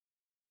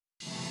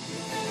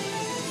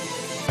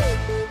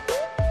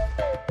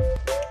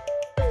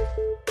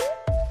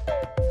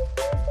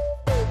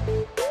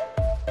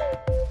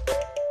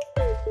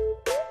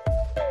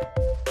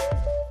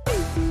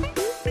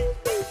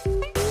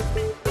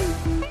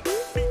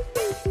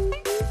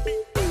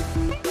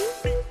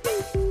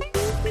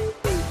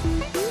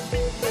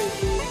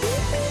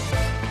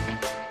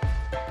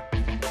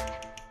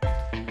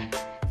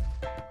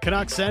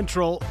Canucks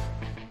Central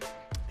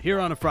here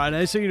on a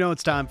Friday, so you know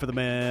it's time for the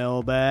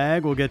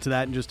mailbag. We'll get to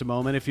that in just a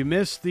moment. If you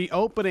missed the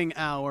opening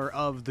hour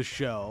of the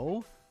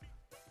show,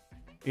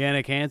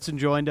 Yannick Hansen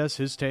joined us,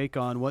 his take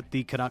on what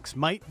the Canucks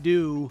might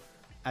do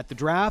at the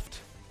draft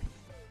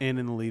and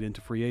in the lead into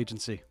free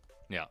agency.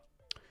 Yeah.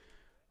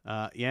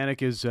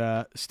 Yannick is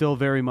still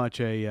very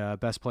much a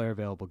best player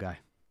available guy.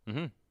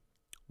 Mm-hmm.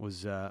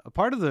 Was a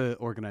part of the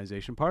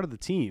organization, part of the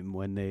team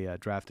when they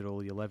drafted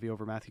Olli Juolevi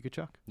over Matthew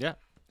Tkachuk. Yeah.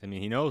 I mean,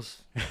 he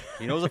knows.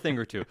 He knows a thing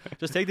or two.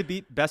 Just take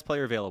the best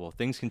player available.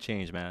 Things can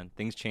change, man.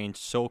 Things change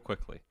so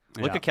quickly.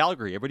 Look at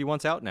Calgary. Everybody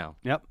wants out now.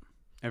 Yep.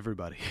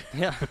 Everybody.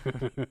 Yeah.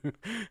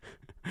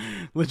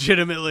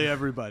 Legitimately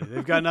everybody.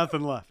 They've got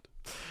nothing left.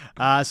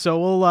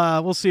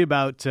 So we'll see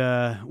about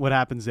what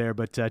happens there.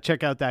 But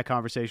check out that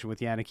conversation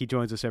with Yannick. He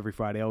joins us every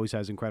Friday. Always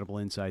has incredible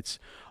insights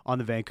on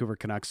the Vancouver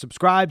Canucks.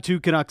 Subscribe to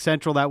Canucks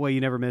Central. That way you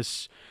never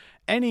miss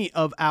any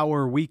of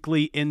our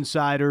weekly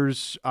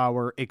insiders,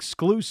 our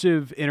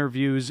exclusive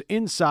interviews,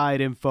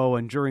 inside info,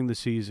 and during the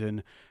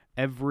season,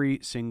 every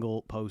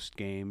single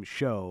post-game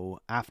show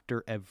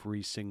after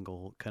every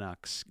single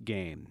Canucks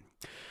game.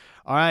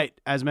 All right,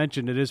 as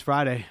mentioned, it is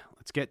Friday.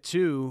 Let's get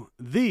to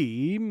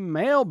the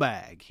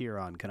mailbag here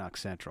on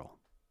Canucks Central.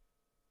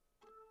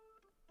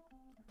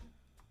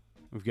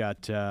 We've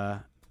got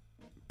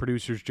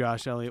producers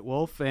Josh Elliott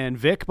Wolf and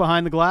Vic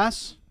behind the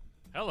glass.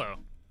 Hello.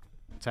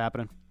 What's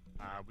happening?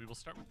 We will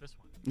start with this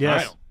one.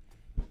 Yes. Kyle,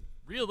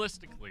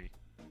 realistically,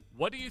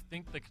 what do you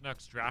think the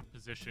Canucks draft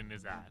position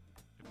is at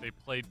if they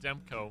play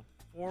Demko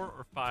 4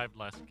 or 5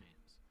 less games?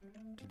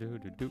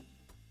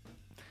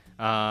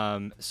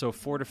 So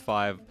 4 to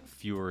 5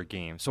 fewer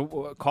games.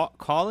 So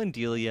Colin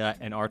Delia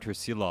and Artur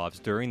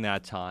Silovs during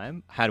that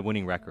time had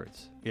winning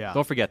records. Yeah.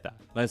 Don't forget that.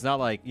 It's not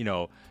like,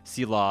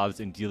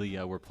 Silovs and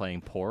Delia were playing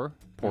poorly.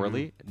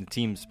 Mm-hmm. The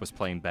team was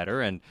playing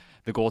better, and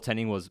the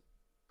goaltending was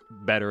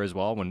better as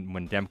well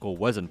when Demko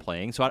wasn't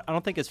playing. So I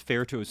don't think it's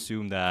fair to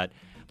assume that,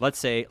 let's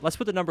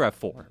put the number at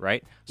 4,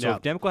 right? So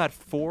if Demko had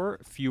 4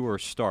 fewer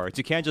starts,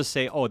 you can't just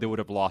say, they would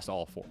have lost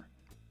all 4.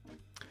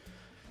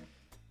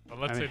 Well,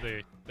 let's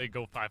say they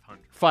go 500.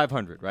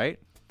 500, right?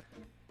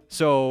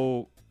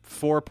 So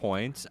 4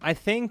 points. I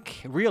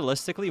think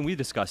realistically, and we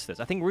discussed this,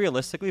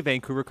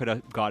 Vancouver could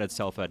have got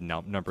itself at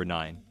number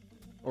 9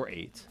 or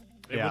 8.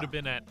 They would have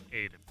been at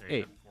 8 if they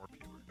had 4 fewer.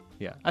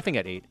 Yeah, I think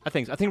at 8. I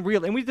think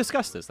and we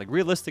discussed this. Like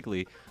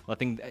realistically, I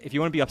think if you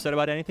want to be upset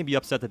about anything, be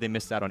upset that they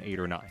missed out on 8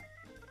 or 9.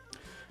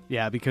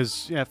 Yeah,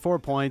 because 4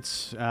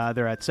 points,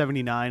 they're at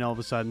 79 all of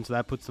a sudden, so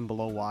that puts them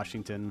below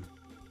Washington.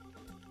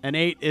 And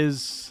 8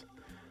 is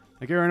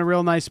like you're in a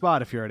real nice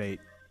spot if you're at 8.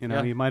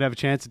 You might have a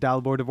chance at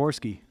Dalibor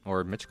Dvorsky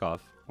or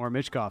Michkov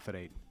at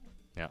 8.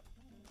 Yeah.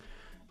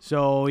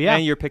 So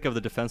and your pick of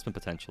the defenseman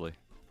potentially.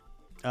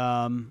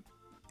 The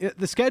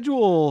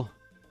schedule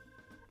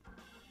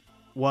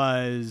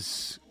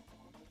was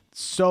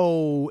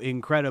so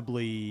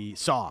incredibly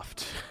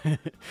soft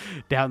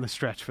down the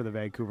stretch for the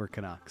Vancouver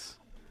Canucks.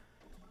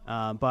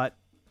 But,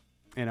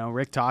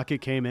 Rick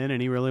Tocchet came in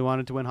and he really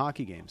wanted to win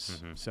hockey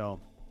games. Mm-hmm. So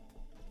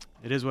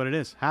it is what it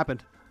is.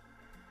 Happened.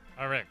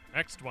 All right,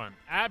 next one.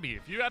 Abby,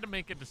 if you had to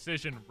make a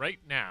decision right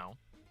now,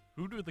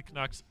 who do the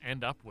Canucks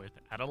end up with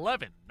at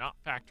 11, not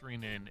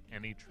factoring in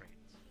any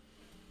trades?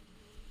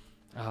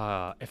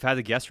 If I had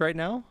to guess right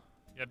now?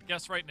 Yeah,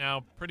 guess right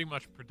now, pretty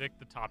much predict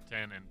the top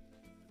 10 and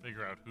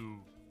figure out who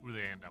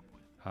they end up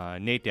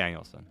with. Nate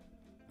Danielson.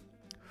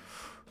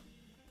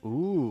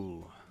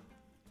 Ooh.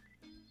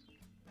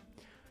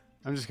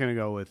 I'm just going to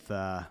go with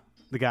the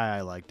guy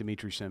I like,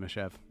 Dmitry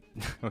Simashev.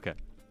 Okay.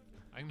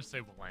 I'm going to say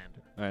Willander.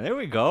 All right, there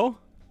we go.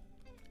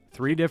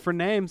 3 different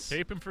names.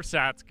 Tape him for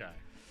Sat's guy.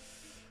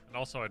 And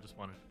also, I just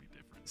wanted to be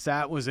different.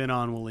 Sat was in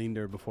on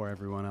Willander before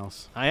everyone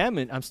else.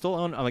 I'm still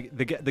on.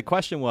 The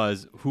question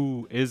was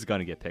who is going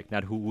to get picked,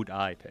 not who would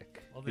I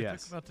pick. Well, they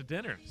took him out to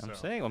dinner. So. I'm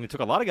saying. They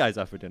took a lot of guys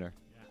out for dinner.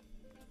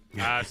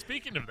 Yeah.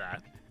 Speaking of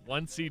that,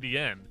 one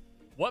CDN,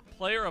 what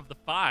player of the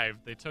 5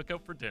 they took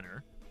out for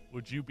dinner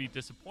would you be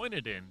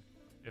disappointed in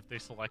if they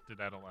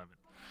selected at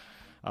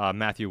 11?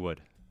 Matthew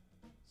Wood.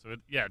 So,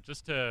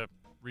 just to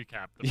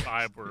recap, the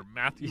 5 were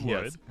Matthew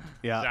Wood,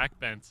 Zach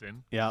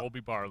Benson, Colby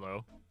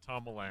Barlow,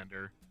 Tom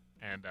Willander,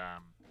 and the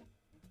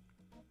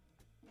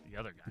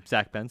other guy.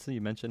 Zach Benson,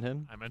 you mentioned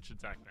him? I mentioned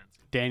Zach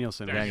Benson.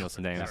 Danielson.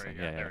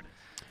 Sorry,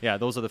 yeah,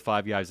 those are the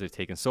 5 guys they've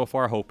taken so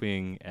far,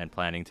 hoping and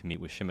planning to meet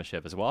with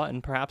Simashev as well,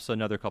 and perhaps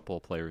another couple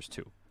of players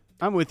too.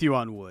 I'm with you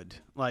on Wood.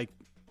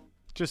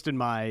 Just in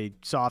my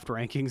soft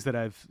rankings that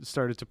I've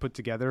started to put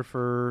together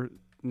for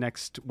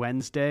next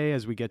Wednesday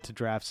as we get to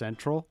Draft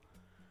Central,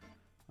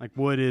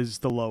 Wood is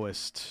the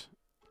lowest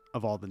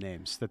of all the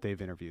names that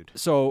they've interviewed.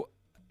 So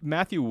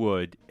Matthew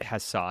Wood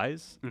has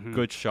size,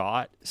 good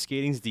shot,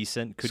 skating's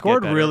decent,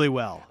 scored really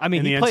well. I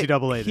mean, in the NCAA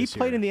NCAA he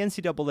played in the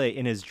NCAA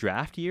in his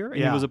draft year,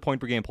 and he was a point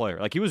per game player.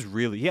 He was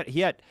really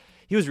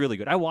he was really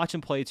good. I watch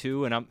him play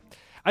too, and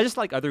I just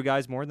like other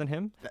guys more than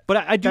him. But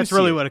I do. That's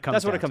really what it comes.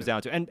 That's what it comes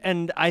down to.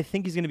 And I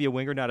think he's going to be a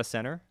winger, not a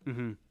center.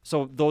 Mm-hmm.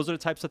 So those are the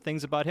types of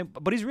things about him.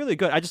 But he's really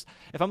good.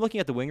 If I'm looking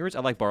at the wingers,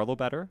 I like Barlow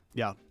better.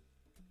 Yeah.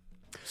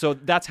 So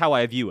that's how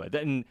I view it.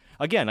 And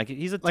again, like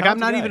he's a Like I'm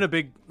not talented even guy. a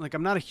big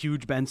I'm not a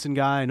huge Benson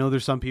guy. I know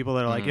there's some people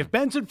that are like, if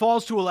Benson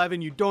falls to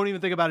 11, you don't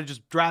even think about it.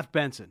 Just draft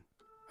Benson.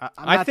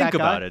 I think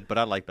about it, but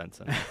I like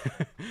Benson.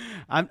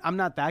 I'm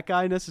not that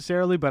guy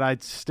necessarily, but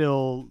I'd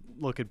still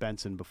look at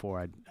Benson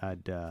before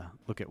I'd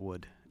look at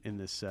Wood in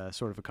this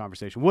sort of a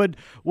conversation. Wood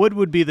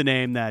would be the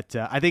name that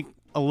I think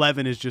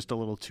 11 is just a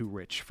little too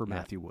rich for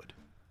Matthew Wood.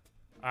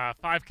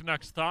 5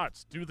 Canucks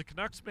thoughts. Do the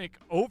Canucks make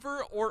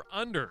over or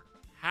under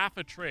half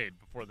a trade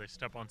before they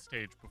step on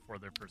stage before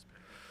their first pick?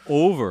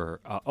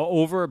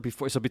 Over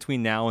before, so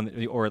between now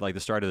and or like the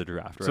start of the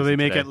draft. So they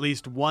make at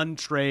least one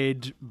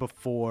trade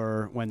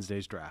before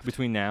Wednesday's draft.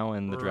 Between now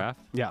and the draft.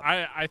 Yeah,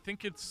 I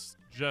think it's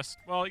just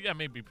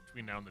maybe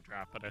between now and the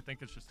draft, but I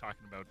think it's just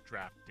talking about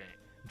draft day.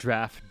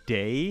 Draft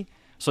day.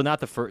 So not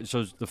the first.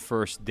 So it's the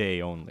first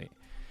day only.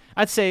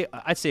 I'd say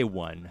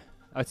one.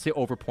 I'd say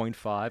over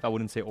 0.5. I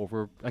wouldn't say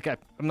over. Like I'm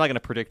not going to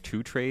predict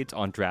 2 trades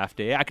on draft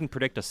day. I can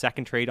predict a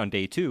second trade on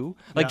day 2.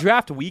 Like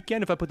draft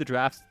weekend, if I put the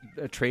draft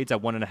trades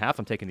at 1.5,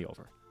 I'm taking the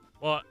over.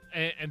 Well,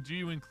 and do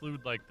you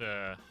include like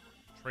the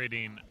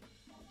trading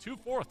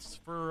 2/4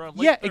 for a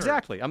late Yeah, third?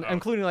 exactly. I'm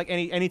including like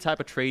any type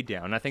of trade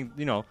down. I think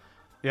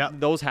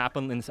those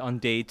happen on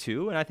day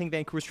 2, and I think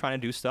Vancouver's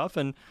trying to do stuff.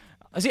 And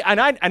see,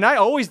 and I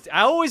always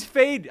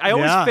fade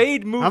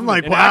movement. I'm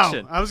like, in wow.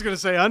 action. I was gonna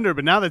say under,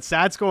 but now that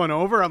Sat's going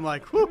over, I'm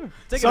like, whew,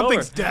 Take it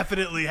something's over.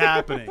 definitely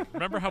happening.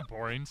 Remember how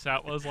boring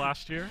Sat was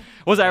last year?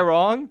 Was I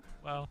wrong?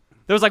 Well,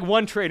 There was like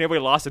one trade, and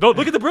everybody lost it. Oh,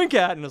 look at the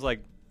Brinkat, and it was like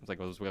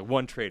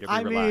one trade.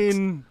 Everybody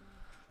relaxed.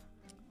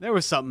 There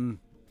was something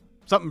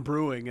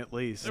brewing at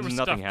least. There was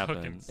Nothing stuff happened.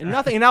 cooking. And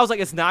nothing. And I was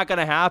like, it's not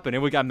gonna happen.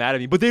 And we got mad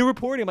at me. But they were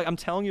reporting. I'm like, I'm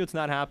telling you, it's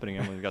not happening.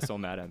 And they got so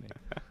mad at me.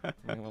 I'm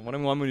like, well, what do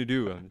you want me to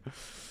do?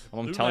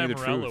 I'm Lou telling you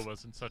the Lamoriello truth.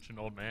 wasn't such an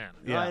old man.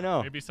 Yeah. I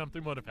know. Maybe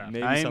something would have happened.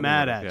 Maybe I ain't something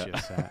mad would at have,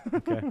 you, Sat.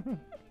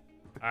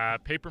 Okay.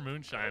 Paper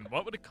Moonshine.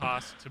 What would it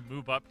cost to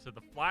move up to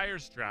the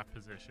Flyers draft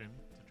position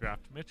to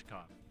draft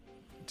Mitchkov?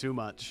 Too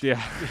much.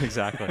 Yeah,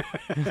 exactly.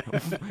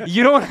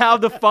 You don't have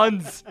the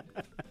funds.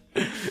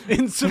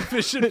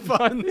 Insufficient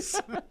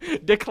funds.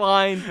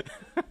 Decline.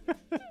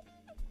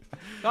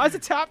 Why is the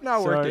tap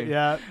not Sorry, working?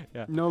 yeah.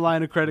 Yeah. No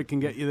line of credit can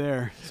get you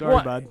there. Sorry,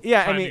 Well, bud.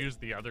 Yeah, I Trying mean, to use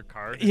the other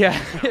card. yeah,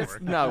 It's not it's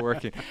working. not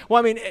working. Well,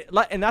 I mean,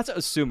 and that's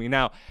assuming.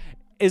 Now,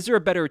 is there a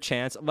better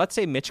chance? Let's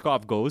say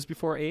Mitchkov goes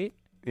before 8.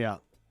 Yeah.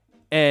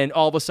 And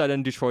all of a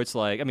sudden, Detroit's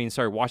like,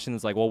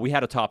 Washington's like, well, we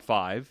had a top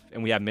 5,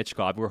 and we have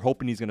Mitchkov. We're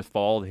hoping he's going to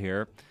fall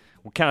here.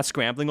 We're kind of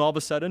scrambling all of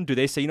a sudden. Do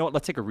they say, you know what,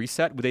 let's take a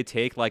reset? Would they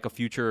take like a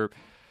future,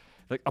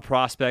 like a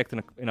prospect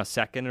in a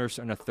second or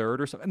in a third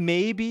or something?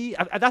 Maybe.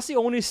 That's the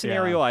only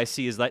scenario I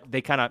see is that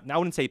they kind of, I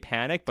wouldn't say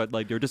panic, but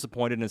like they're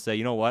disappointed and say,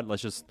 you know what,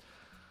 let's just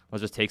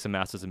take some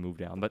assets and move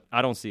down. But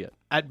I don't see it.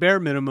 At bare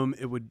minimum,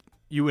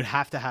 you would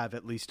have to have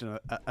at least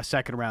a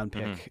second round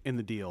pick in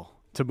the deal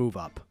to move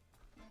up,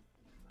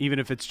 even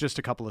if it's just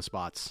a couple of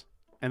spots.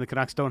 And the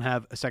Canucks don't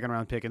have a second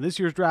round pick in this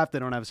year's draft. They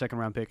don't have a second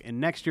round pick in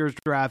next year's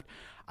draft.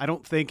 I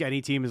don't think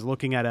any team is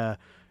looking at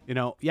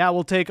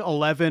we'll take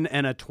 11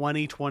 and a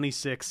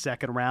 2026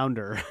 second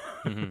rounder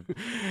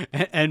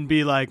and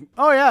be like,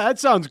 oh yeah, that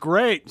sounds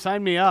great.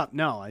 Sign me up.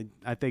 No,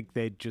 I think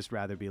they'd just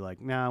rather be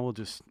like, nah,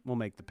 we'll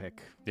make the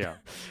pick. Yeah.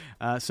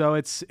 So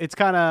it's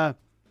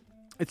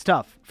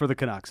tough for the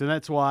Canucks. And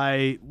that's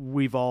why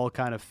we've all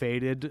kind of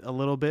faded a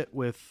little bit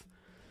with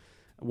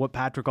what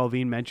Patrick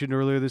Allvin mentioned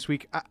earlier this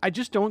week. I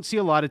just don't see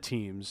a lot of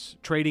teams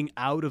trading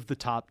out of the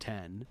top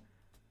 10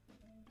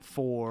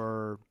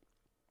 for,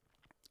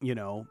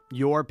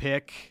 your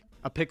pick,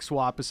 a pick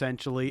swap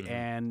essentially,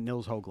 and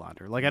Nils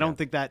Höglander. Like, I don't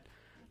think that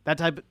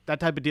type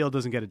of deal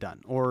doesn't get it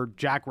done. Or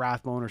Jack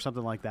Rathbone or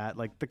something like that.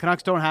 Like, the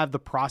Canucks don't have the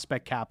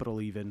prospect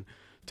capital even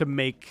to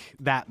make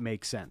that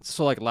make sense.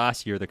 So like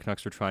last year, the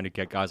Canucks were trying to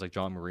get guys like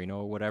John Marino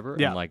or whatever.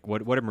 Yeah. And like,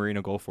 what did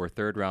Marino go for?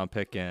 3rd round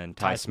pick and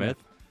Ty Smith.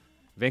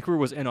 Vancouver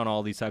was in on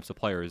all these types of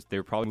players. They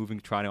were probably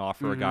trying to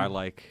offer a guy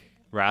like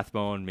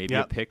Rathbone, maybe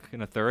a pick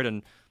in a 3rd,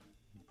 and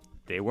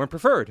they weren't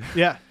preferred.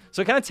 Yeah.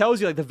 So it kind of tells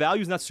you like the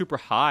value is not super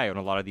high on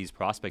a lot of these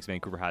prospects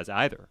Vancouver has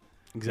either.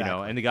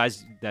 Exactly. And the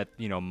guys that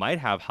might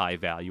have high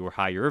value or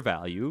higher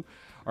value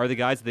are the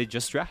guys that they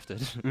just drafted.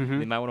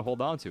 They might want to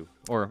hold on to,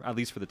 or at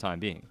least for the time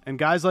being. And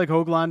guys like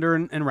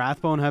Höglander and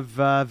Rathbone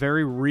have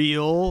very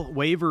real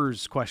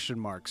waivers question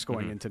marks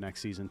going into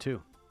next season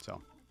too. So.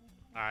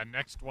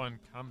 Next one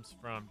comes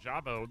from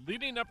Jabo.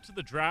 Leading up to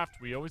the draft,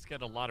 we always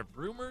get a lot of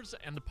rumors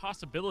and the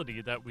possibility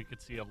that we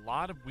could see a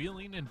lot of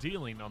wheeling and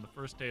dealing on the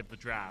first day of the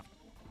draft,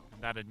 and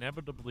that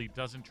inevitably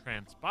doesn't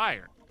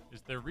transpire.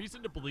 Is there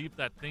reason to believe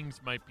that things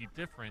might be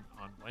different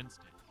on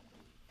Wednesday?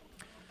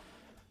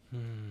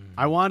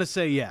 I want to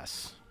say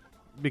yes,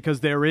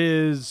 because there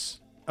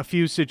is a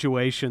few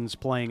situations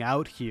playing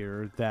out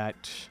here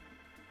that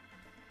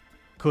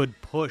could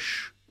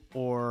push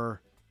or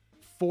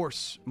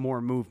force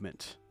more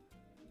movement.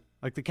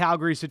 Like the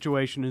Calgary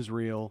situation is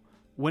real.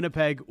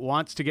 Winnipeg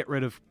wants to get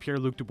rid of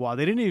Pierre-Luc Dubois.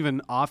 They didn't even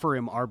offer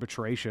him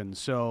arbitration,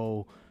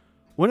 so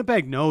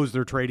Winnipeg knows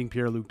they're trading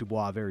Pierre-Luc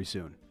Dubois very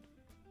soon.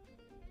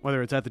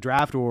 whether it's at the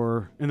draft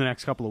or in the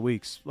next couple of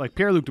weeks. Like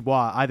Pierre-Luc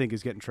Dubois, I think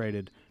is getting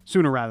traded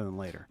sooner rather than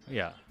later.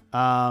 Yeah.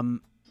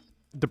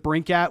 The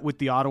Brinkat with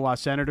the Ottawa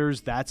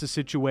Senators, that's a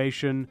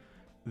situation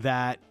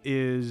that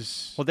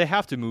is... Well, they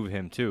have to move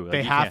him, too.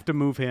 They have to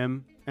move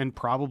him, and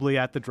probably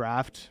at the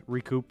draft,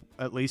 recoup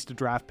at least a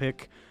draft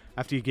pick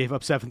after you gave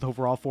up 7th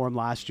overall for him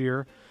last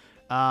year.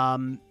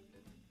 And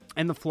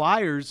the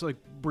Flyers, like,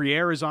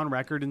 Briere is on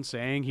record in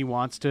saying he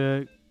wants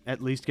to at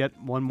least get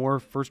one more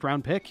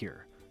first-round pick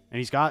here. And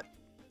he's got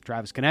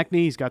Travis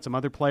Konechny. He's got some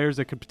other players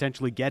that could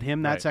potentially get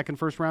him that second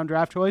first-round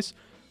draft choice.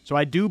 So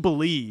I do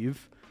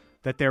believe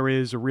that there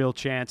is a real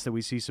chance that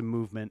we see some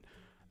movement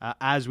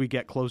as we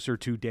get closer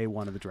to day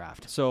one of the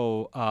draft.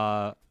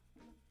 So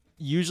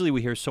usually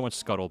we hear so much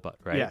scuttlebutt,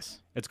 right? Yes.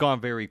 It's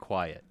gone very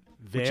quiet.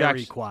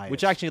 Very quiet.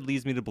 Which actually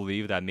leads me to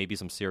believe that maybe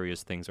some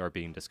serious things are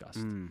being discussed.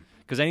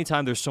 Because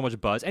anytime there's so much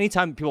buzz,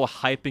 anytime people are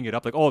hyping it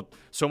up, like, oh,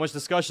 so much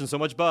discussion, so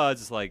much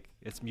buzz, it's like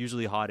it's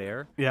usually hot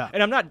air. Yeah.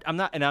 And I'm not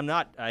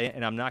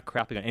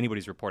crapping on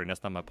anybody's reporting.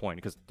 That's not my point,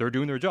 because they're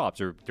doing their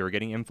jobs. They're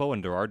getting info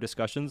and there are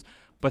discussions,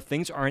 but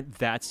things aren't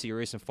that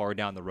serious and far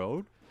down the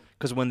road.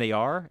 Because when they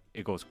are,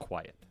 it goes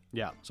quiet.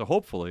 Yeah. So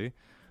hopefully,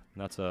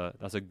 that's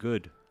a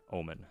good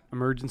omen.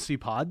 Emergency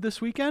pod this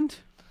weekend?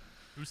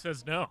 Who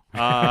says no?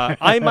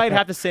 I might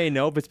have to say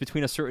no, but it's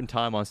between a certain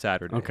time on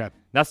Saturday. Okay.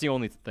 That's the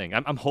only thing.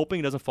 I'm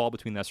hoping it doesn't fall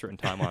between that certain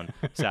time on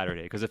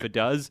Saturday, because if it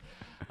does,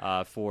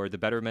 for the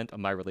betterment of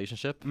my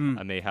relationship,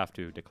 I may have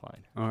to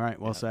decline. All right.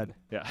 Well said.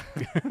 Yeah.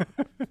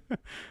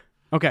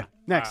 Okay.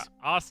 Next.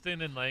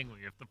 Austin and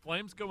Langley. If the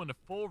Flames go into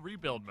full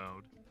rebuild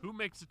mode, who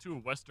makes it to a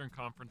Western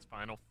Conference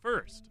final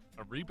first?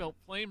 A rebuilt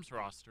Flames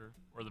roster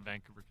or the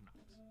Vancouver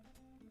Canucks?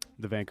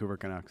 The Vancouver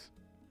Canucks.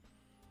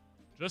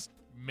 Just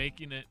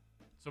making it,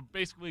 so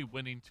basically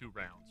winning 2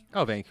 rounds.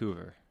 Oh,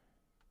 Vancouver.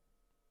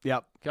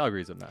 Yep.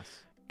 Calgary's a mess.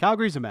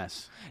 Calgary's a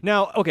mess.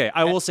 Now, okay,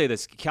 I will say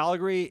this.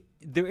 Calgary,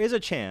 there is a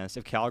chance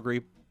if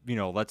Calgary,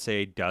 let's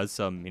say, does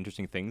some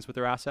interesting things with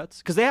their assets,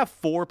 because they have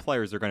 4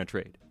 players they're going to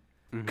trade.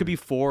 Could be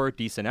 4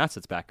 decent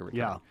assets back in return.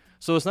 Yeah.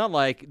 So it's not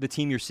like the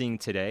team you're seeing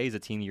today is a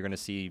team you're going to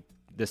see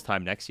this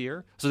time next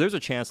year. So there's a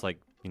chance,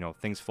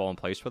 things fall in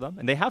place for them.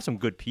 And they have some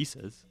good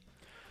pieces,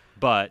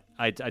 but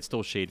I'd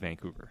still shade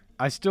Vancouver.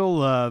 I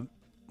still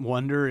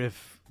wonder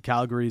if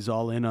Calgary's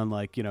all in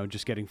on,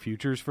 just getting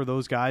futures for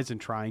those guys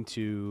and trying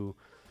to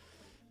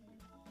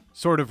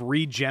sort of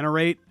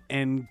regenerate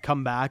and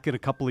come back in a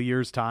couple of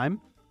years'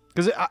 time.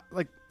 Because,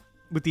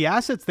 with the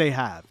assets they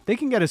have, they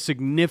can get a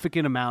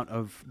significant amount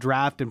of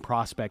draft and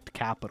prospect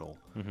capital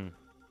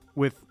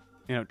with,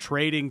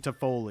 trading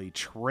Toffoli,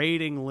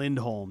 trading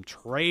Lindholm,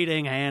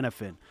 trading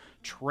Hannafin,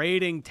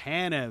 trading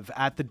Tanev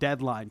at the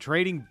deadline,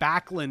 trading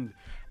Backlund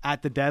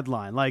at the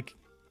deadline.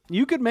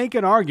 You could make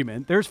an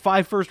argument. There's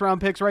 5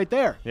 first-round picks right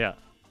there. Yeah.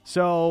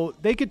 So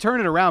they could turn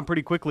it around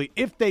pretty quickly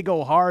if they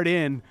go hard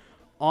in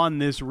on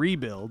this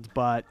rebuild,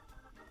 but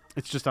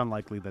it's just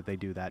unlikely that they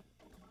do that.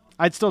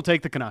 I'd still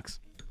take the Canucks.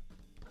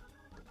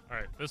 All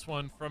right, this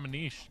one from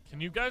Anish.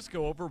 Can you guys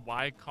go over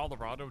why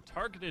Colorado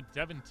targeted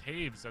Devin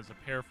Taves as a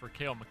pair for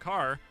Cale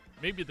Makar?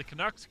 Maybe the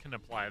Canucks can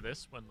apply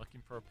this when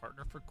looking for a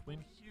partner for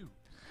Quinn Hughes.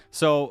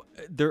 So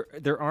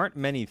there aren't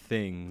many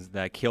things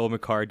that Cale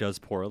Makar does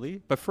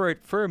poorly, but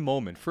for a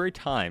moment, for a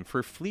time, for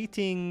a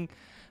fleeting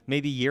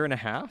maybe year and a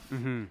half,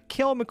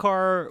 Cale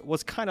Makar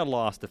was kind of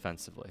lost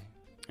defensively.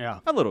 Yeah.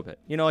 A little bit.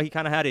 He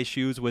kind of had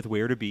issues with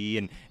where to be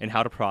and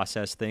how to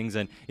process things.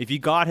 And if you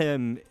got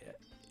him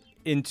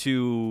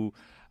into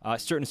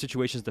certain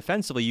situations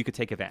defensively, you could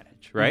take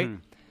advantage, right?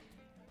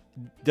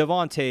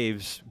 Devon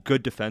Taves,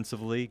 good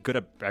defensively, good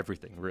at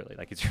everything, really.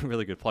 He's a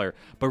really good player,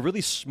 but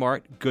really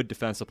smart, good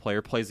defensive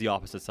player, plays the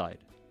opposite side,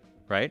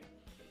 right?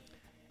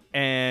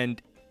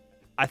 And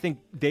I think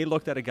they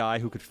looked at a guy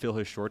who could fill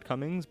his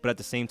shortcomings, but at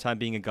the same time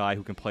being a guy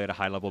who can play at a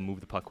high level, move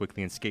the puck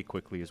quickly, and skate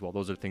quickly as well.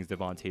 Those are things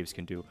Devon Taves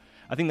can do.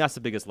 I think that's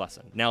the biggest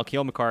lesson. Now,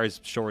 Cale Makar has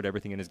shored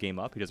everything in his game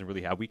up. He doesn't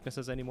really have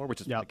weaknesses anymore,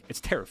 which is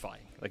it's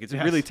terrifying. It's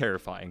really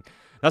terrifying.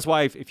 That's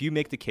why if you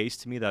make the case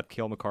to me that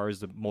Cale Makar is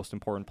the most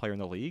important player in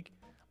the league,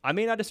 I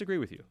may not disagree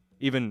with you,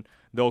 even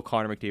though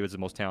Connor McDavid is the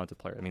most talented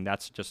player. I mean,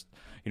 that's just,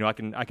 I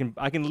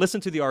can listen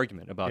to the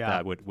argument about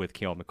that with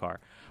Cale Makar.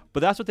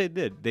 But that's what they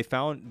did. They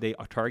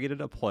targeted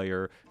a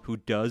player who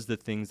does the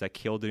things that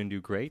Cale didn't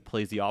do great,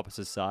 plays the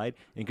opposite side,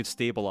 and could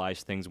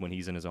stabilize things when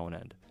he's in his own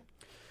end.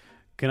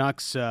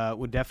 Canucks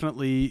would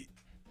definitely,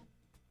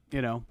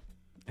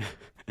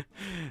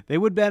 they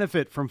would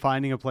benefit from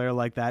finding a player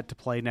like that to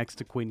play next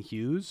to Quinn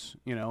Hughes,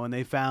 and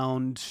they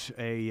found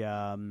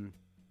a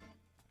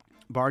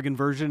bargain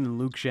version in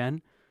Luke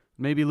Shen.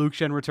 Maybe Luke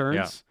Shen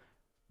returns,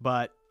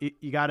 but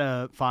you got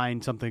to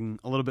find something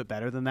a little bit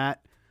better than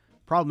that.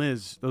 Problem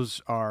is,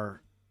 those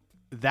are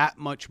that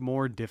much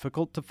more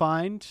difficult to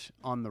find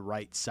on the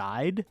right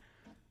side,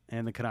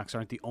 and the Canucks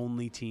aren't the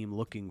only team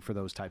looking for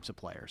those types of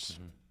players.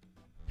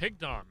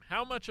 Pigdom,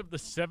 how much of the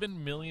 $7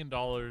 million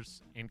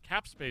in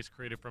cap space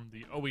created from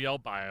the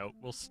OEL buyout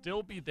will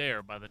still be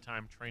there by the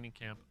time training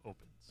camp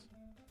opens?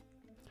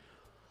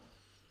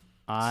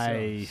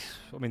 I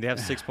mean, they have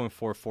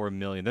 6.44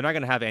 million. They're not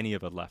going to have any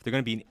of it left. They're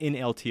going to be in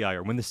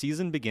LTIR. When the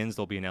season begins,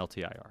 they'll be in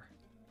LTIR.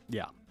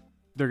 yeah,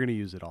 they're gonna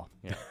use it all.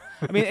 Yeah.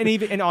 I mean,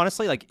 and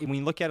honestly, like when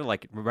you look at it,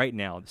 like right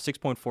now,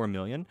 6.4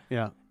 million.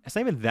 Yeah, It's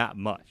not even that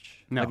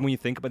much. No. Like when you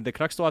think about it, the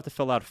Canucks still have to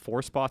fill out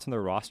 4 spots on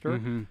their roster.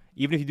 Mm-hmm.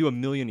 Even if you do $1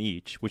 million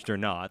each, which they're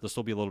not, there'll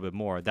still be a little bit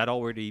more. That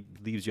already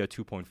leaves you at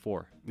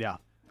 2.4 yeah.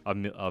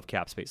 of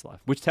cap space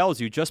left, which tells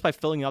you just by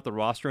filling out the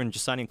roster and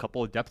just signing a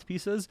couple of depth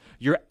pieces,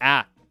 you're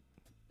at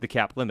the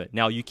cap limit.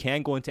 Now you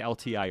can go into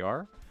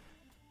LTIR.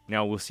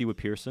 Now we'll see with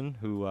Pearson,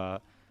 who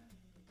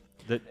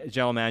the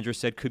general manager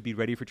said could be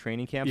ready for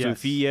training camp. So Yes.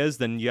 if he is,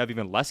 then you have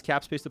even less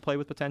cap space to play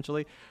with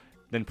potentially.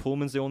 Then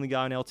Pullman's the only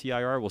guy on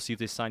LTIR. We'll see if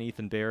they sign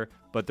Ethan Bear,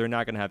 but they're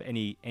not going to have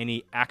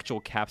any actual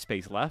cap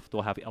space left.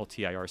 They'll have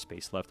LTIR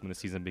space left when the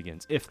season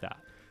begins, if that.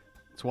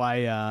 That's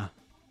why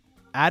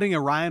adding a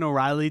Ryan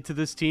O'Reilly to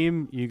this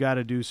team, you got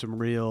to do some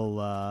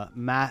real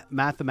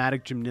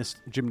mathematic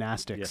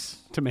gymnastics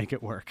Yes. to make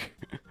it work.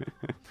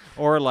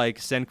 Or like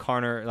send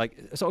Carner,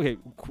 okay,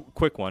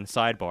 quick one,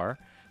 sidebar.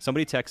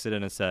 Somebody texted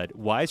in and said,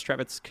 why is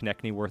Travis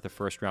Konechny worth a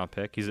first-round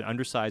pick? He's an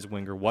undersized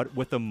winger. What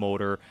with a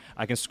motor?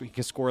 He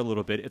can score a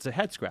little bit. It's a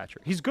head scratcher.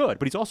 He's good,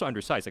 but he's also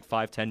undersized, like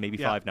 5'10", maybe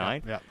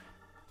 5'9". Yeah.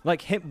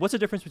 Like him, what's the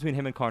difference between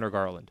him and Connor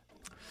Garland?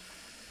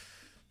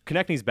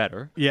 Konechny's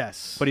better.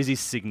 Yes, But is he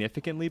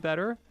significantly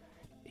better?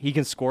 He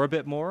can score a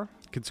bit more.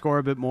 could score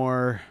a bit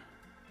more.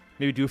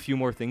 Maybe do a few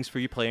more things for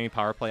you, playing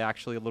power play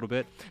actually a little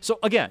bit. So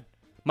again,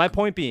 my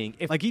point being,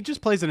 if Like he just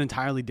plays an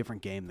entirely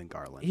different game than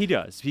Garland. he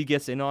does, he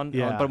gets in on.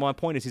 Yeah. But my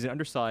point is, he's an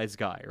undersized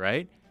guy,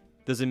 right?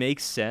 Does it make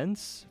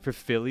sense for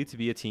Philly to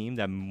be a team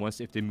that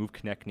if they move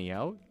Konechny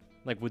out,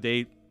 like would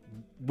they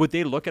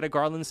look at a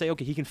Garland and say,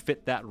 okay, he can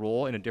fit that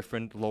role in a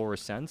different, lower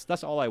sense?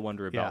 That's all I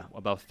wonder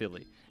about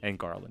Philly and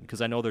Garland,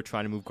 because I know they're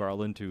trying to move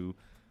Garland to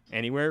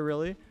anywhere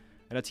really,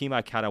 and a team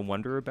I kind of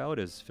wonder about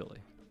is Philly.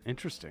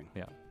 Interesting.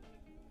 Yeah.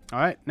 All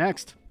right,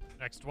 next.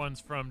 Next one's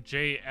from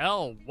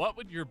JL. What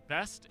would your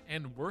best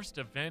and worst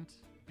event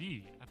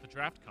be at the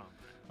draft comp?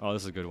 Oh,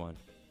 this is a good one.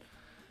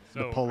 So,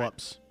 The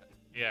pull-ups.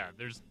 Yeah,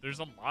 there's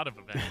a lot of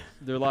events.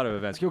 There are a lot of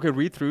events. Okay,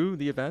 read through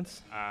the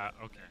events.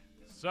 Okay.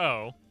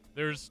 So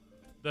there's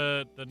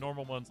the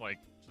normal ones like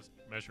just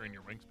measuring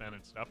your wingspan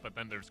and stuff, but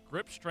then there's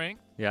grip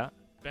strength, Yeah.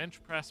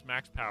 bench press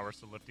max power,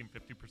 so lifting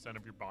 50%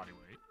 of your body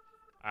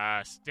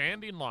weight,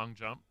 standing long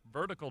jump,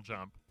 vertical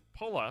jump,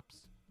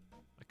 pull-ups,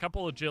 a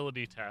couple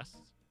agility tests,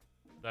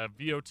 the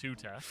VO2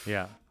 test,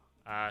 Yeah.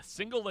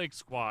 single leg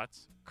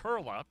squats,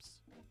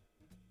 curl-ups,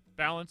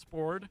 balance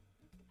board,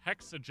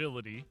 hex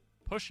agility,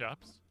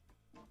 push-ups,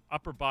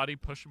 upper body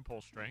push and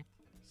pull strength,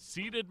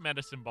 seated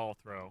medicine ball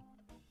throw,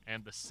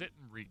 and the sit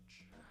and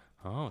reach.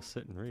 Oh,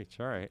 sit and reach.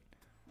 All right.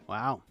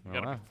 Wow. You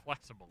gotta wow. be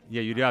flexible.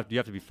 Yeah, you have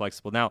to be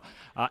flexible. Now,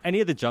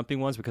 any of the jumping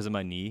ones, because of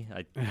my knee,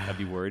 I'd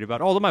be worried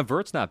about. Although my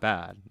vert's not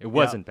bad. It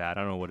wasn't bad.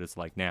 I don't know what it's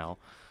like now.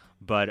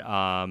 But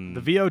The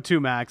VO2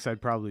 max,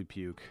 I'd probably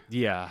puke.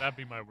 yeah. That'd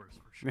be my worst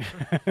for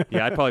sure.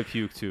 Yeah, I'd probably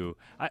puke too.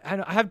 I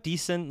have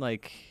decent,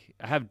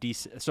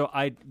 so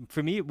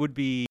for me it would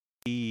be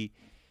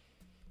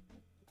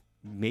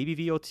maybe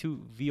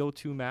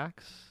VO2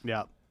 max.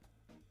 Yeah.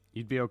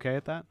 You'd be okay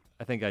at that?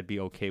 I think I'd be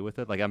okay with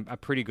it. Like I'm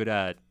pretty good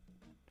at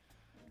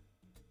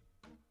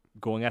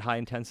going at high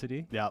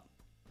intensity. Yeah.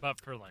 But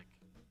for like,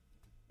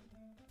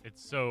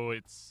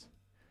 it's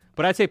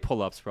But I'd say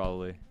pull-ups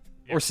probably.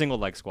 Yeah. Or single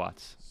leg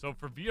squats. so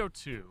for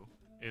VO2,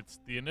 it's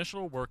the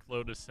initial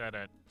workload is set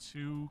at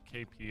 2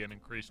 kp and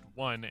increased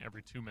 1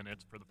 every 2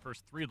 minutes for the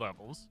first 3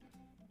 levels,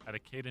 at a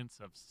cadence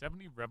of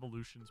 70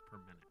 revolutions per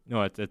minute.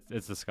 No,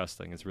 it's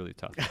disgusting. It's really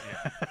tough.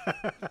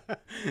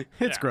 It's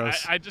Yeah,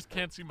 gross. I just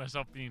can't see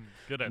myself being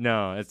good at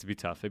No, it'd be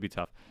tough. It'd be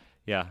tough.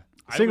 Yeah.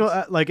 I Single,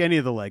 would- like any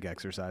of the leg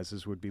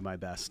exercises would be my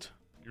best.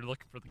 You're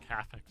looking for the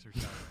calf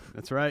exercise.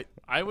 That's right.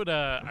 I would.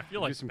 I feel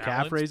Do like some calf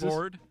balance raises?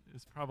 board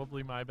is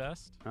probably my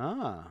best.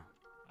 Ah.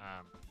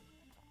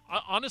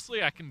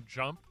 Honestly, I can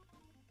jump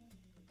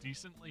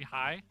decently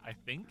high. I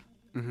think.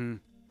 Mm-hmm.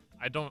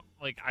 I don't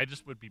like. I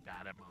just would be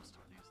bad at most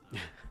of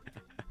these.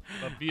 Though.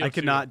 But VO2, I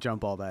cannot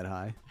jump all that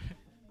high.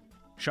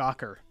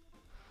 Shocker.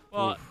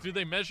 Well, do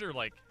they measure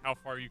like how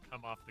far you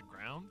come off the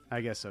ground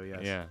I guess so, yes.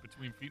 Yeah.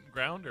 between feet and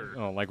ground, or?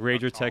 Oh, like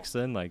Rager Not tall?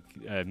 texted in, like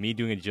me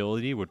doing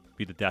agility would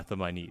be the death of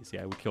my knees.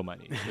 Yeah, it would kill my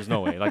knees. There's no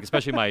way. Like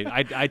especially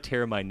I'd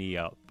tear my knee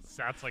up.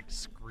 Sat's like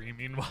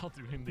screaming while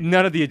doing the.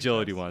 None of the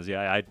agility ones.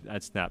 Yeah,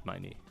 I'd snap my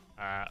knee.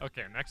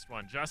 Okay, next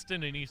one.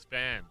 Justin in East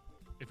Van.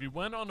 If you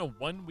went on a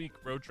 1-week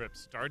road trip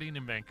starting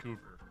in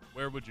Vancouver,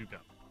 where would you go?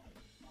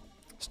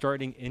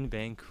 Starting in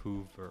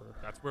Vancouver.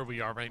 That's where we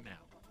are right now.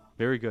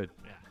 Very good.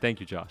 Yeah. Thank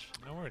you, Josh.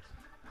 No worries.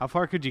 How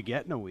far could you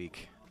get in a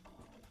week?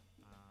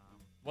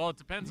 Well, it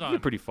depends You're on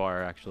pretty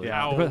far actually.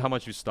 Yeah. Depends how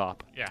much you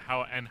stop.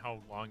 how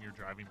long you're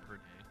driving per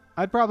day.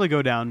 I'd probably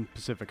go down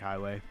Pacific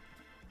Highway.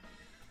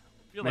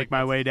 Feel Make like my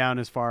that's- way down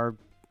as far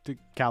to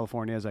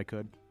California as I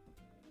could.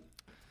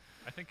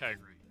 I think I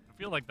agree. I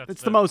feel like that's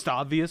It's the most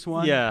obvious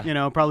one. Yeah. You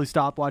know, probably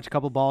stop, watch a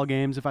couple ball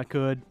games if I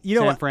could. You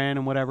know San what? Fran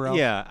and whatever else.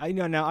 Yeah, I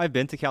know. Now I've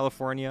been to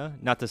California.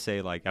 Not to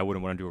say like I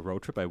wouldn't want to do a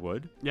road trip. I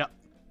would. Yeah.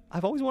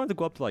 I've always wanted to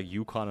go up to like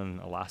Yukon and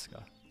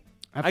Alaska.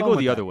 Have I fun go with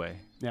the that. other way.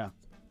 Yeah.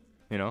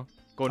 You know,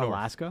 go north.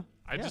 Alaska?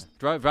 I Yeah. just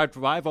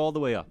drive all the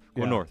way up.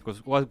 Go Yeah. north.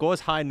 Go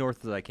as high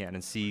north as I can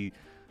and see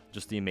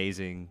just the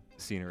amazing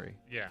scenery.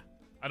 yeah.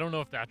 I don't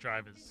know if that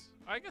drive is.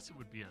 I guess it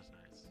would be as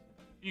nice.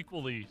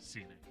 Equally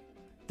scenic.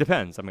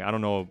 Depends. I mean, I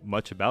don't know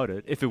much about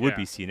it. If it would Yeah.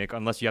 be scenic,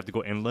 unless you have to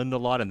go inland a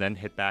lot and then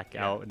hit back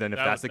Yeah, out. Then if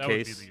that that's would- the that would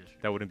be case, the issue.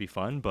 that wouldn't be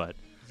fun. But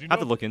 'Cause you I have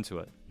to know- look into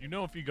it. You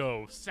know, if you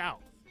go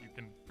south, you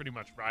can pretty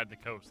much ride the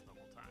coast the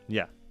whole time.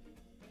 Yeah.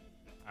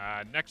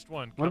 Next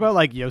one. What comes- about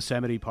like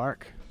Yosemite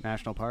Park,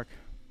 National Park?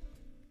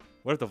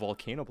 What if the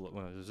volcano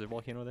is there a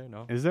volcano there?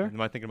 No. Is there? Am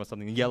I thinking about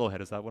something?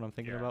 Yellowhead, is that what I'm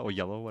thinking Yeah. about? Or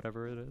yellow,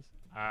 whatever it is?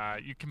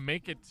 You can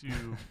make it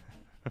to.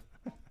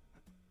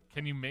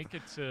 Can you make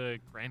it to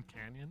Grand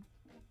Canyon?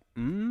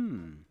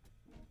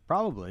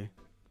 Probably.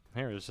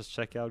 Here, let's just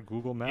check out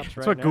Google Maps That's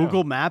right what now.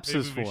 Google Maps Maybe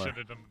is we for. should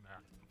have done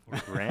that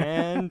before.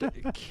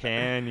 Grand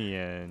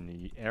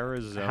Canyon,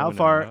 Arizona. How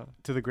far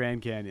to the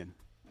Grand Canyon?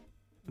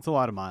 It's a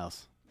lot of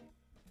miles.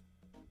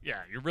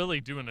 Yeah, you're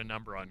really doing a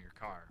number on your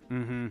car.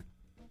 Mm-hmm.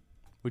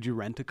 Would you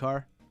rent a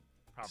car?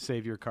 Probably.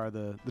 Save your car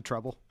the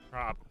trouble?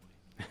 Probably.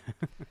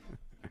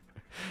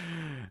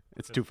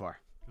 It's too far.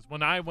 Because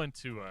when I went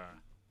to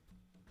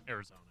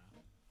Arizona,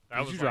 that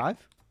Did was you like-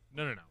 drive?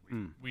 No.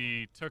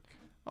 We took.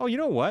 Oh, you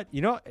know what?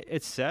 You know,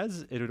 it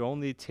says it would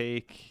only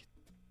take,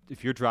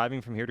 if you're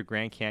driving from here to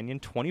Grand Canyon,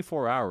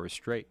 24 hours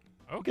straight.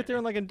 Okay. You get there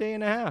in like a day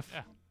and a half.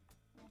 Yeah.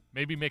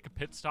 Maybe make a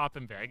pit stop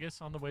in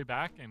Vegas on the way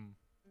back, and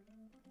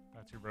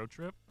that's your road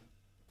trip.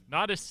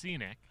 Not as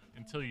scenic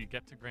until you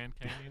get to Grand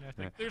Canyon. I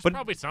think Yeah. there's But-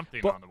 probably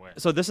something but- on the way.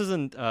 So this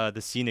isn't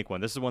the scenic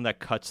one. This is one that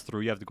cuts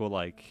through. You have to go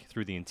like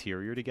through the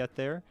interior to get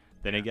there.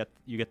 Then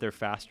you get there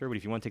faster. But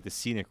if you want to take the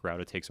scenic route,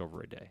 it takes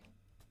over a day.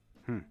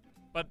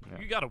 But Yeah.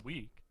 you got a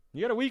week.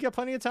 You got a week, got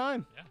plenty of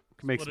time. Yeah.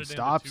 Can make Split some it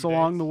into stops 2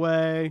 along days. the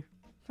way.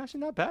 Actually,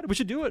 not bad. We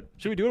should do it.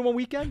 Should we do it in one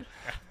weekend?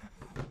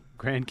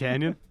 Grand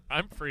Canyon.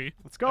 I'm free.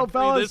 Let's go, I'm free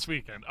fellas. this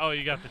weekend. Oh,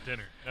 you got the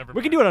dinner. Never We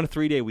mind. can do it on a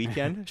 3-day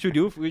weekend. Should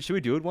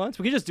we do it once?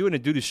 We can just do it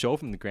and do the show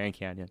from the Grand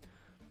Canyon.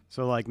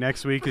 So like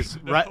next week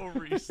is No right.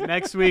 reason.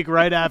 Next week,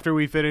 right after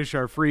we finish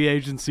our free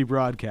agency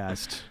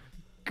broadcast.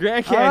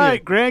 Grand All Canyon.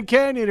 right, Grand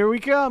Canyon, here we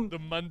come. The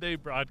Monday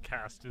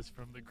broadcast is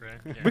from the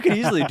Grand Canyon. We can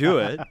easily do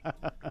it.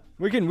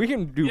 We can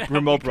do Yeah, we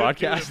remote could do it,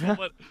 broadcast.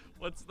 but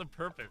what's the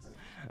purpose?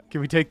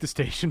 Can we take the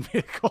station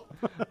vehicle?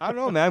 I don't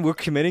know, man. We're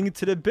committing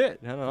to the bit.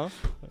 I don't know.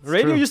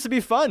 Radio true. used to be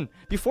fun.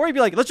 Before you'd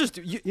be like, let's just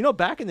do, you know,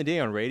 back in the day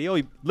on radio,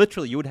 you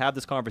would have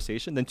this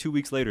conversation. Then 2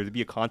 weeks later, there'd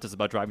be a contest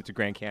about driving to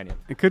Grand Canyon.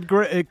 It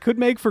could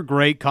make for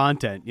great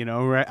content, you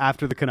know. Right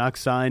after the Canucks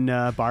sign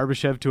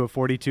Barbashev to a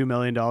 $42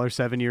 million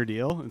 7-year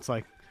deal, it's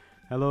like,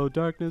 "Hello,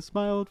 darkness,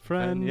 my old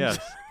friend." And yes.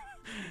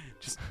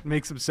 Just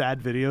make some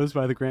sad videos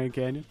by the Grand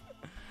Canyon.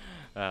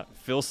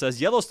 Phil says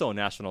Yellowstone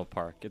National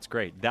Park. It's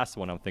great. That's the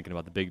one I'm thinking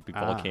about, the big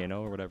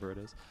volcano or whatever it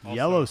is. Also,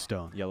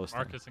 Yellowstone. Yellowstone.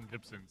 Marcus and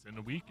Gibson's. In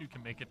a week, you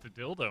can make it to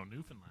Dildo,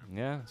 Newfoundland.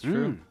 Yeah, it's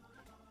true.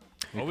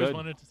 We Always could.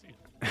 wanted to see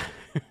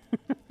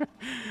it.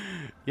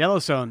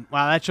 Yellowstone.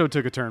 Wow, that show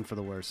took a turn for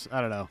the worse.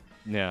 I don't know.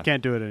 Yeah.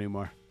 Can't do it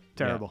anymore.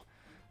 Terrible.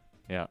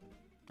 Yeah.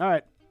 All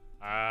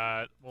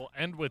right. We'll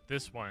end with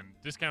this one.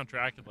 Discount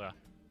Dracula.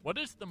 What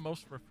is the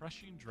most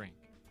refreshing drink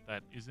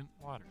that isn't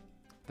water?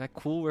 That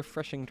cool,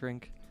 refreshing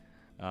drink.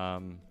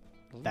 That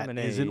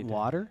Lemonade. isn't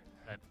water?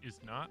 That is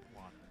not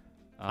water.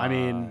 I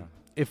mean,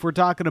 if we're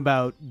talking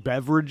about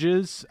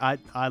beverages, I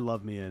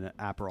love me an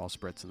Aperol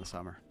Spritz in the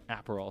summer.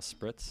 Aperol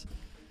Spritz.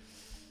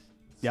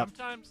 Yep.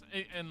 Sometimes,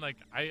 and like,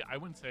 I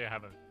wouldn't say I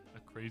have a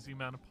crazy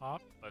amount of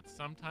pop, but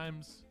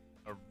sometimes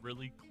a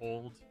really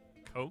cold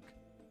Coke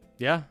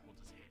Yeah, will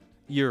just hit.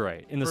 you're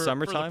right. In the For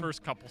summertime, the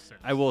first couple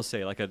sips. I will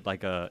say like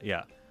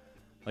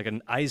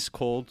an ice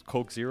cold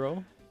Coke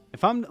Zero.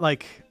 If I'm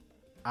like,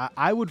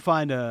 I would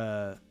find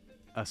a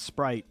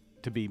Sprite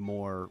to be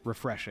more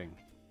refreshing.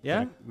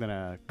 Yeah. Than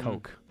a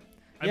Coke.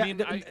 I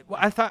mean,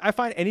 I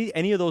find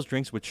any of those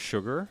drinks with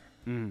sugar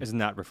is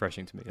not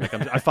refreshing to me. Like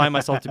I find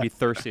myself to be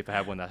thirsty if I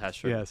have one that has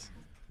sugar. Yes.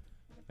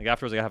 Like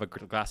afterwards, I gotta have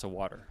a glass of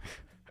water.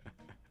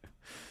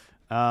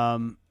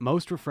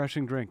 Most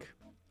refreshing drink.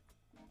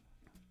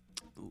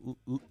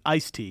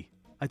 Iced tea.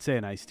 I'd say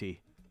an iced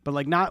tea, but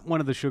like not one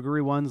of the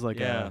sugary ones. Like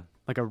Yeah.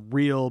 a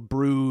real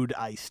brewed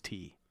iced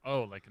tea.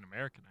 oh, like an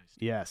American iced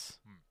tea. Yes.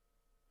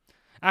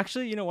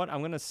 Actually, you know what?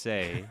 I'm gonna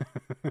say,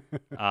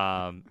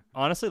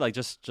 honestly, like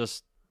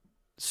just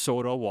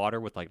soda water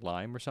with like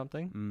lime or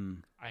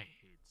something. I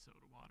hate soda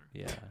water.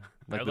 Yeah,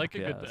 I like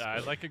that's I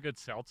good. like a good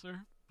seltzer,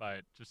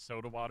 but just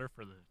soda water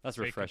for the That's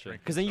sake of refreshing.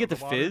 drinking Because then you get the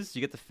soda water. fizz.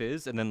 You get the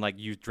fizz, and then like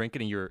you drink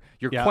it, and you're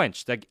Yeah.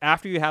 quenched. Like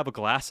after you have a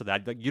glass of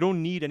that, like you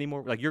don't need any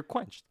more. Like you're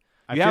quenched.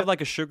 I You feel- have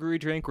like a sugary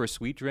drink or a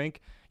sweet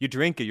drink. You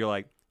drink it. You're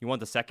like You want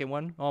the second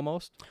one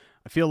almost?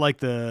 I feel like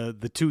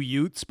the two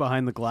Utes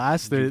behind the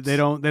glass. They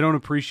don't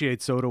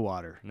appreciate soda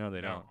water. No,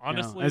 they don't.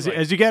 Honestly,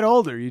 as you get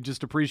older, you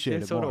just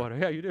appreciate it soda more. water.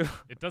 Yeah, you do.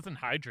 it doesn't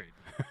hydrate.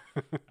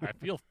 I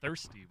feel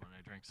thirsty when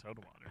I drink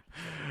soda water.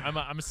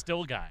 I'm a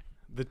still guy.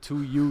 The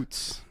two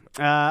Utes.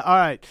 All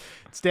right.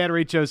 It's Dan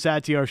Riccio,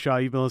 Satyar Shah.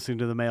 You've been listening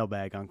to the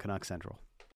Mailbag on Canuck Central.